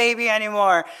being a baby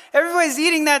anymore. Everybody's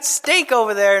eating that steak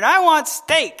over there, and I want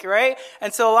steak, right?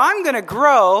 And so I'm going to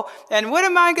grow. And what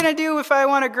am I going to do if I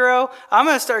want to grow? I'm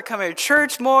going to start coming to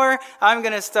church more. I'm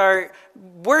going to start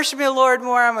worshiping the Lord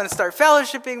more. I'm going to start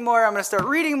fellowshipping more. I'm going to start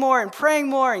reading more and praying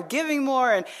more and giving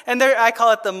more. And there, I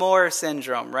call it the more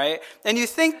syndrome, right? And you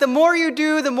think the more you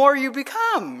do, the more you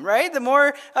become, right? The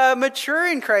more mature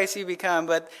in Christ you become.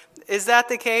 But is that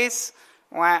the case?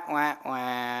 Wah, wah,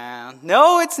 wah.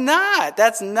 No, it's not.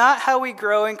 That's not how we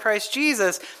grow in Christ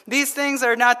Jesus. These things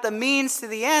are not the means to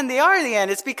the end. They are the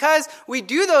end. It's because we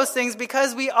do those things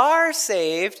because we are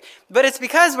saved, but it's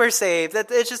because we're saved. That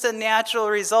it's just a natural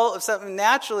result of something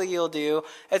naturally you'll do.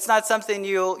 It's not something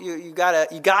you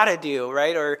gotta do,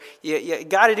 right? Or you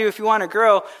gotta do if you want to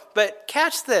grow. But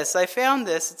catch this. I found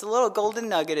this. It's a little golden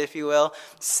nugget, if you will.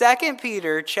 2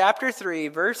 Peter chapter 3,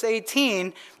 verse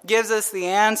 18 gives us the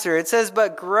answer. It says,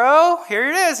 but grow, here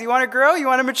it is. You want to grow? You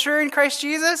want to mature in Christ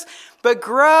Jesus? But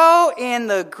grow in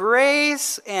the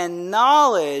grace and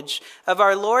knowledge of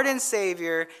our Lord and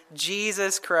Savior,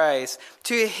 Jesus Christ.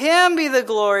 To him be the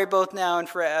glory both now and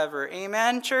forever.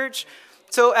 Amen, church?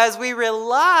 So as we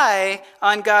rely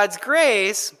on God's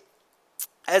grace,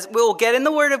 as we'll get in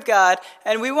the Word of God,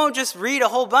 and we won't just read a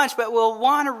whole bunch, but we'll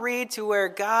want to read to where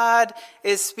God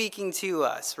is speaking to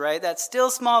us, right? That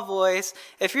still small voice.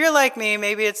 If you're like me,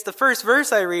 maybe it's the first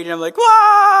verse I read, and I'm like,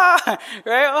 wah!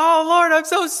 Right? Oh, Lord, I'm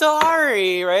so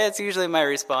sorry, right? That's usually my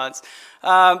response.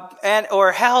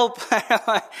 Or help,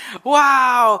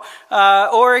 wow,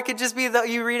 or it could just be that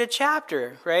you read a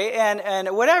chapter, right,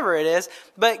 and whatever it is,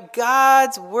 but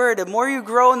God's Word, the more you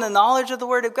grow in the knowledge of the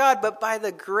Word of God, but by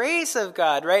the grace of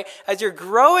God, right, as you're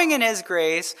growing in His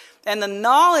grace and the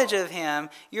knowledge of Him,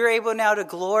 you're able now to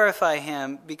glorify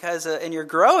Him because, and you're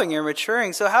growing, you're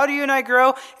maturing. So how do you and I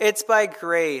grow? It's by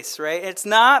grace, right? It's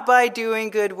not by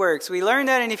doing good works. We learned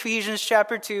that in Ephesians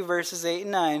chapter 2, verses 8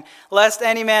 and 9, lest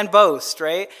any man boast,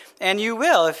 right? And you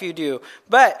will if you do.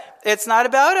 But it's not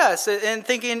about us and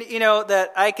thinking,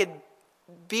 that I could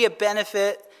be a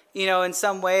benefit, in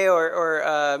some way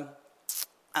or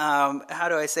how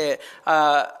do I say it?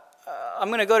 I'm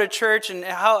going to go to church, and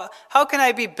how can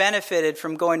I be benefited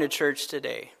from going to church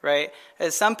today, right?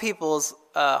 As some people's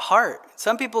heart.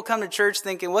 Some people come to church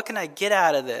thinking, what can I get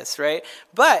out of this, right?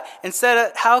 But instead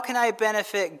of, how can I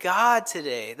benefit God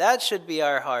today? That should be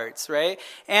our hearts, right?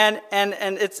 And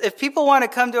it's, if people want to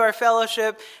come to our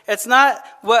fellowship, it's not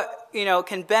what,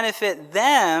 can benefit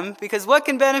them, because what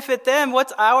can benefit them,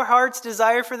 what's our heart's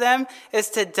desire for them, is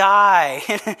to die,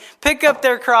 pick up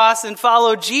their cross and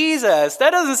follow Jesus.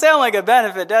 That doesn't sound like a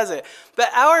benefit, does it? But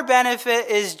our benefit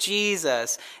is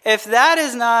Jesus. If that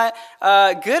is not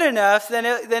good enough,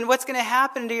 then what's going to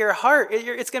happen to your heart?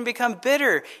 It's going to become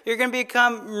bitter. You're going to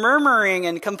become murmuring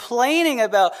and complaining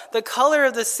about the color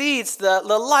of the seats, the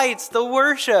lights, the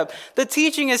worship. The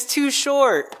teaching is too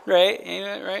short, right?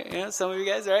 Right? Some of you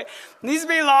guys, right? It needs to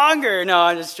be longer. No,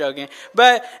 I'm just joking.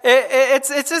 But it's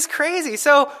just crazy.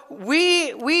 So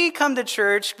we come to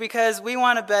church because we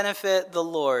want to benefit the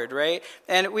Lord, right?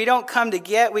 And we don't come to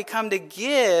get, we come to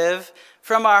give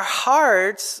from our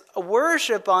hearts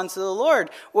worship unto the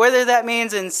Lord, whether that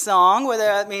means in song, whether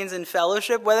that means in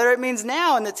fellowship, whether it means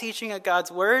now in the teaching of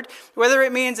God's word, whether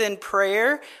it means in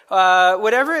prayer,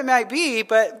 whatever it might be,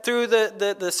 but through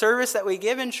the service that we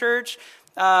give in church,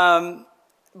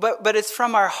 but it's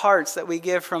from our hearts that we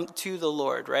give to the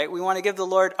Lord, right? We want to give the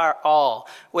Lord our all.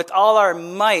 With all our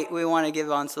might, we want to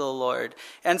give unto the Lord.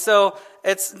 And so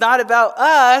it's not about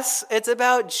us, it's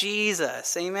about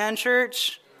Jesus. Amen,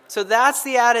 church? So that's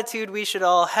the attitude we should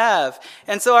all have.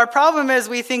 And so our problem is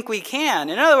we think we can.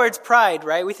 In other words, pride,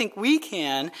 right? We think we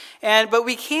can, but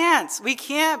we can't. We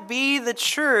can't be the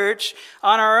church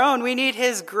on our own. We need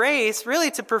His grace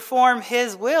really to perform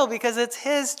His will because it's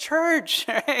His church,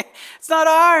 right? It's not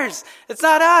ours. It's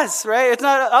not us, right? It's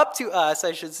not up to us,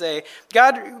 I should say.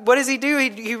 God, what does He do?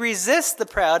 He resists the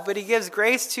proud, but He gives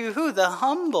grace to who? The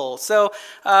humble. So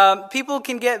people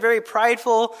can get very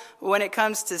prideful when it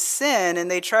comes to sin,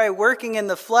 and they try working in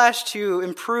the flesh to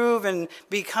improve and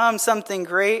become something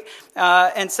great,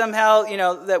 and somehow,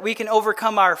 that we can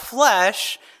overcome our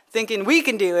flesh thinking we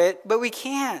can do it, but we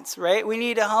can't, right? We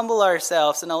need to humble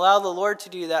ourselves and allow the Lord to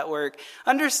do that work.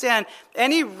 Understand,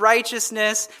 any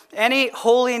righteousness, any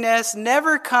holiness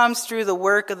never comes through the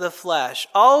work of the flesh,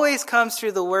 always comes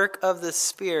through the work of the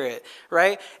Spirit,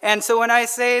 right? And so when I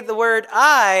say the word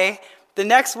the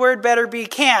next word better be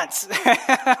can't.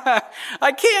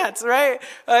 I can't, right?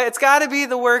 It's got to be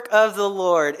the work of the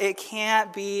Lord. It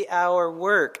can't be our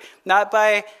work. Not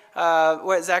by,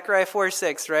 Zechariah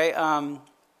 4:6, right?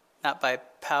 Not by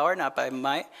power, not by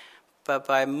might, but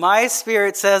by my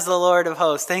Spirit, says the Lord of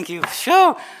hosts. Thank you.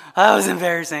 Phew, that was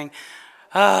embarrassing.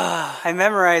 I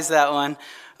memorized that one.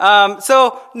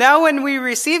 So now when we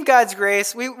receive God's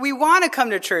grace, we want to come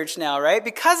to church now, right?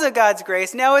 Because of God's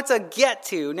grace, now it's a get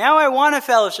to. Now I want to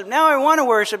fellowship. Now I want to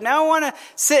worship. Now I want to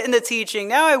sit in the teaching.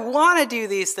 Now I want to do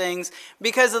these things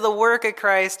because of the work of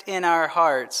Christ in our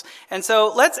hearts. And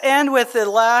so let's end with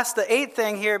the eighth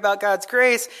thing here about God's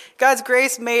grace. God's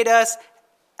grace made us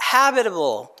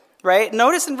habitable, right?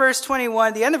 Notice in verse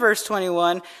 21, the end of verse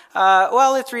 21,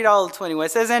 let's read all of 21. It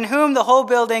says, in whom the whole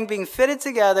building being fitted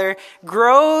together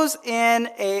grows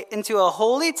into a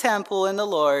holy temple in the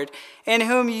Lord, in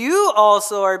whom you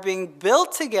also are being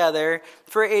built together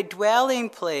for a dwelling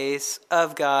place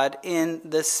of God in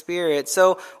the Spirit.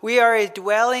 So we are a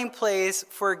dwelling place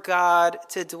for God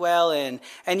to dwell in.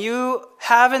 And you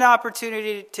have an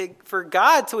opportunity for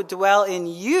God to dwell in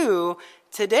you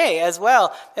today as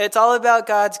well. It's all about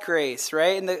God's grace,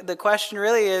 right? And the question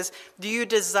really is, do you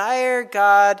desire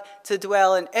God to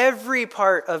dwell in every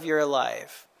part of your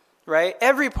life, right?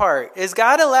 Every part. Is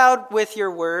God allowed with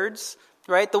your words,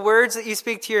 right? The words that you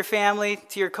speak to your family,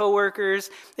 to your coworkers.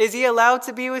 Is he allowed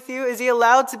to be with you? Is he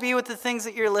allowed to be with the things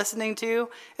that you're listening to?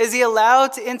 Is he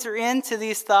allowed to enter into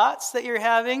these thoughts that you're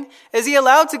having? Is he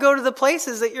allowed to go to the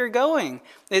places that you're going?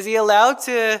 Is he allowed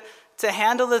to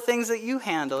handle the things that you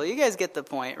handle? You guys get the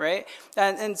point, right?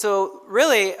 And so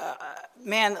really,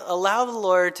 allow the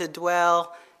Lord to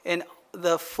dwell in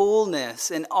the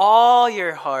fullness in all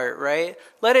your heart, right?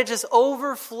 Let it just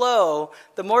overflow.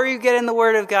 The more you get in the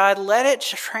Word of God, let it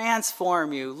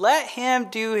transform you. Let him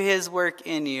do his work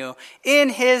in you, in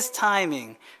his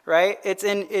timing, right? It's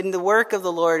in the work of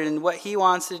the Lord and what he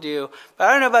wants to do. But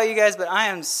I don't know about you guys, but I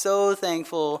am so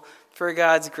thankful for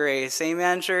God's grace.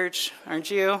 Amen, church?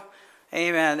 Aren't you?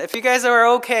 Amen. If you guys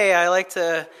are okay,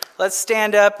 let's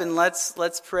stand up and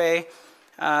let's pray.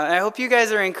 I hope you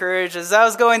guys are encouraged. As I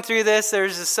was going through this,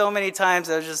 there's just so many times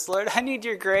I was just, Lord, I need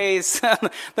your grace.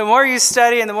 The more you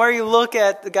study and the more you look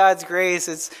at God's grace,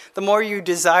 it's the more you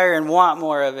desire and want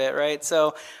more of it, right?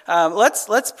 So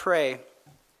let's pray.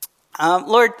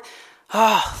 Lord,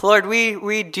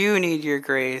 we do need your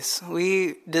grace.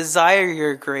 We desire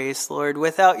your grace, Lord.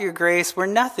 Without your grace, we're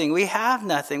nothing. We have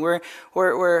nothing.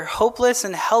 We're hopeless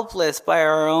and helpless by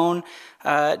our own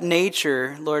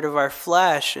nature, Lord, of our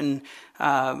flesh. And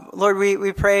Lord,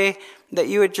 we pray that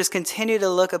you would just continue to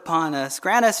look upon us.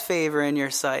 Grant us favor in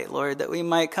your sight, Lord, that we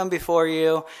might come before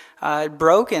you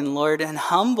broken, Lord, and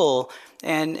humble,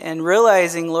 and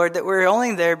realizing, Lord, that we're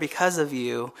only there because of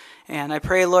you. And I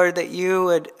pray, Lord, that you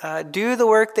would do the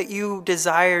work that you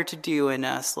desire to do in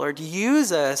us. Lord,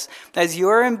 use us as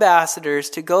your ambassadors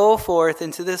to go forth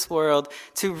into this world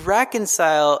to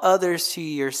reconcile others to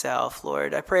yourself,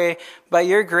 Lord. I pray by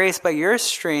your grace, by your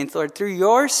strength, Lord, through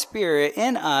your Spirit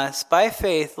in us, by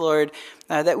faith, Lord,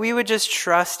 that we would just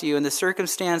trust you in the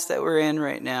circumstance that we're in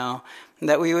right now, and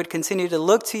that we would continue to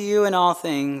look to you in all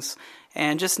things.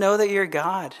 And just know that you're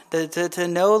God. To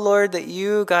know, Lord, that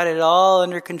you got it all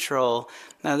under control.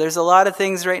 Now, there's a lot of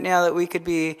things right now that we could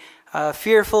be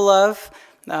fearful of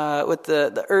with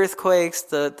the earthquakes,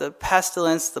 the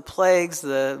pestilence, the plagues,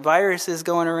 the viruses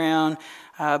going around.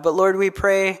 But, Lord, we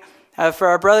pray for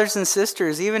our brothers and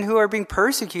sisters, even who are being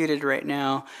persecuted right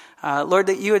now. Lord,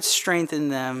 that you would strengthen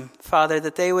them, Father,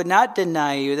 that they would not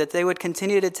deny you, that they would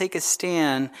continue to take a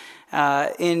stand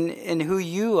in who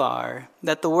you are,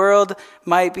 that the world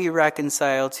might be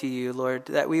reconciled to you, Lord,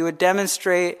 that we would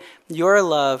demonstrate your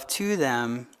love to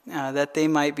them, that they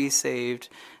might be saved.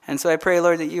 And so I pray,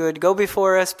 Lord, that you would go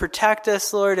before us, protect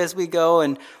us, Lord, as we go,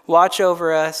 and watch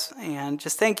over us. And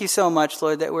just thank you so much,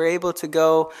 Lord, that we're able to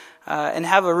go and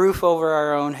have a roof over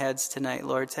our own heads tonight,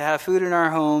 Lord, to have food in our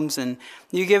homes. And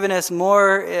you've given us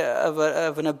more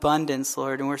of an abundance,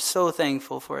 Lord, and we're so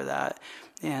thankful for that.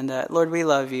 And Lord, we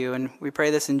love you, and we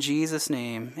pray this in Jesus'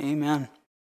 name. Amen.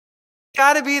 It's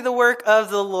got to be the work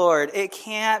of the Lord. It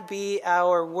can't be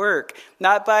our work.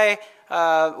 Not by,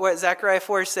 Zechariah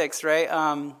 4:6, right?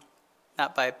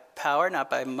 Not by power,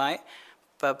 not by might,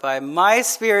 but by my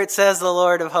Spirit, says the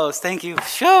Lord of hosts. Thank you.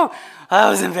 Shoo! That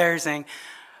was embarrassing.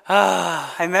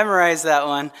 I memorized that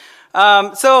one.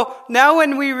 So now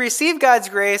when we receive God's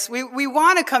grace, we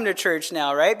want to come to church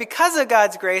now, right? Because of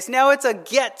God's grace, now it's a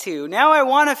get to. Now I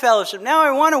want to fellowship. Now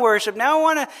I want to worship. Now I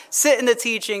want to sit in the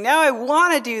teaching. Now I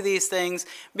want to do these things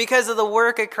because of the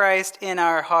work of Christ in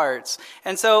our hearts.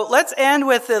 And so let's end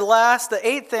with the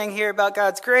eighth thing here about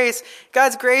God's grace.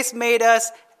 God's grace made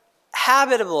us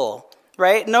habitable.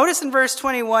 Right? Notice in verse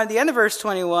 21, the end of verse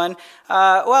 21,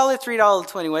 let's read all of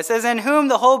 21. It says, in whom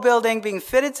the whole building being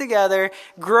fitted together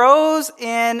grows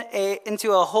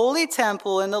into a holy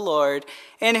temple in the Lord,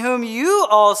 in whom you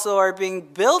also are being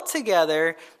built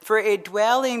together for a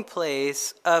dwelling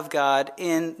place of God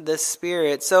in the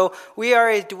Spirit. So we are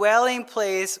a dwelling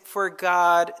place for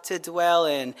God to dwell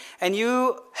in. And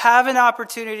you have an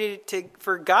opportunity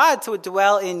for God to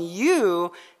dwell in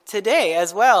you today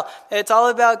as well. It's all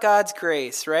about God's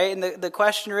grace, right? And the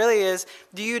question really is,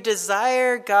 do you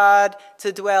desire God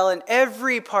to dwell in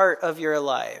every part of your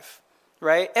life,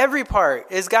 right? Every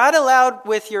part. Is God allowed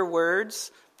with your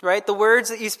words, right? The words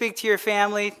that you speak to your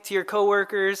family, to your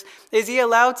coworkers. Is he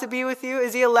allowed to be with you?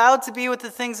 Is he allowed to be with the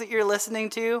things that you're listening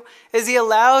to? Is he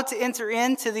allowed to enter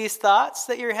into these thoughts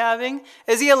that you're having?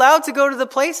 Is he allowed to go to the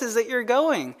places that you're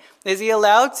going? Is he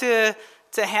allowed to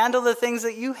handle the things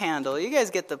that you handle? You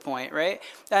guys get the point, right?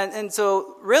 And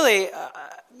so really,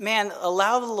 man,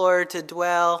 allow the Lord to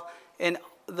dwell in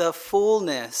the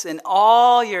fullness in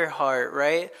all your heart,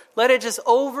 right? Let it just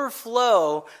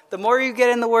overflow. The more you get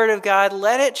in the Word of God,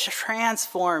 let it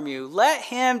transform you. Let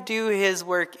him do his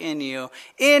work in you,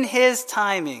 in his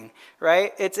timing,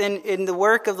 right? It's in the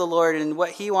work of the Lord and what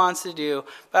he wants to do.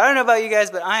 But I don't know about you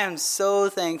guys, but I am so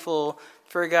thankful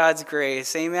for God's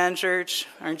grace. Amen, church?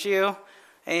 Aren't you?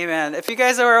 Amen. If you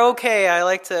guys are okay,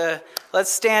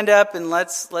 let's stand up and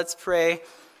let's pray.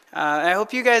 I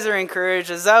hope you guys are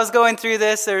encouraged. As I was going through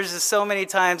this, there's just so many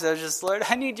times I was just, Lord,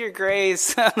 I need your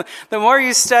grace. The more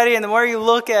you study and the more you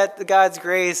look at God's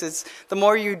grace, it's the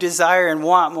more you desire and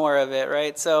want more of it,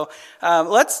 right? So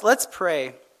let's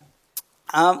pray.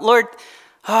 Lord,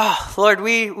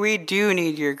 we do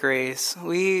need your grace.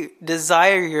 We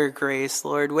desire your grace,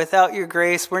 Lord. Without your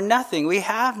grace, we're nothing. We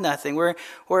have nothing.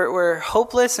 We're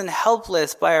hopeless and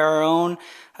helpless by our own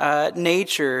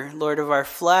nature, Lord, of our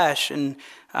flesh. And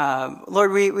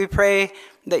Lord, we pray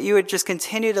that you would just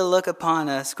continue to look upon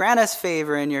us. Grant us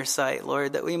favor in your sight,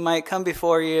 Lord, that we might come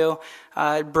before you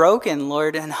broken,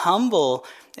 Lord, and humble,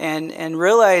 and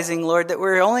realizing, Lord, that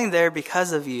we're only there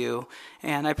because of you.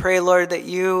 And I pray, Lord, that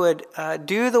you would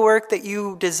do the work that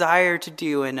you desire to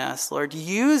do in us, Lord.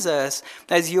 Use us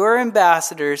as your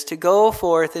ambassadors to go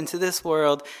forth into this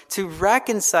world to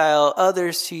reconcile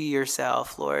others to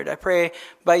yourself, Lord. I pray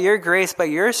by your grace, by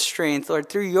your strength, Lord,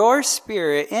 through your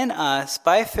Spirit in us,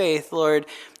 by faith, Lord,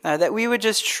 that we would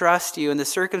just trust you in the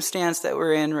circumstance that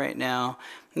we're in right now,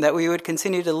 and that we would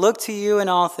continue to look to you in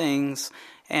all things.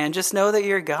 And just know that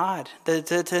you're God.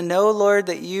 To know, Lord,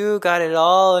 that you got it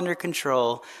all under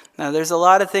control. Now, there's a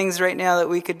lot of things right now that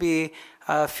we could be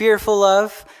fearful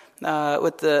of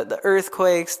with the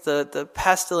earthquakes, the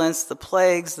pestilence, the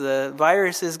plagues, the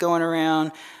viruses going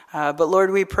around. But,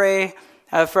 Lord, we pray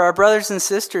for our brothers and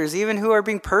sisters, even who are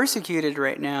being persecuted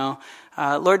right now.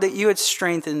 Lord, that you would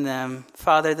strengthen them,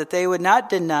 Father, that they would not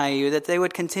deny you, that they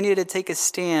would continue to take a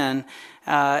stand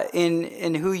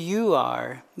in who you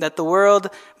are, that the world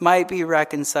might be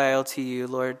reconciled to you,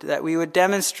 Lord, that we would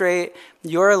demonstrate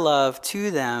your love to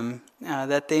them,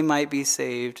 that they might be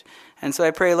saved. And so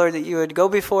I pray, Lord, that you would go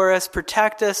before us,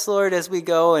 protect us, Lord, as we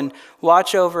go, and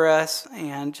watch over us.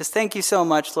 And just thank you so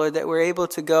much, Lord, that we're able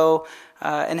to go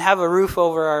and have a roof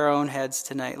over our own heads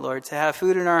tonight, Lord, to have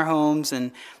food in our homes.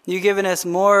 And you've given us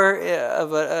more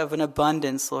of an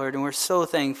abundance, Lord, and we're so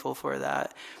thankful for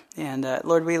that. And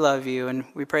Lord, we love you, and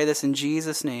we pray this in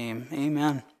Jesus' name.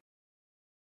 Amen.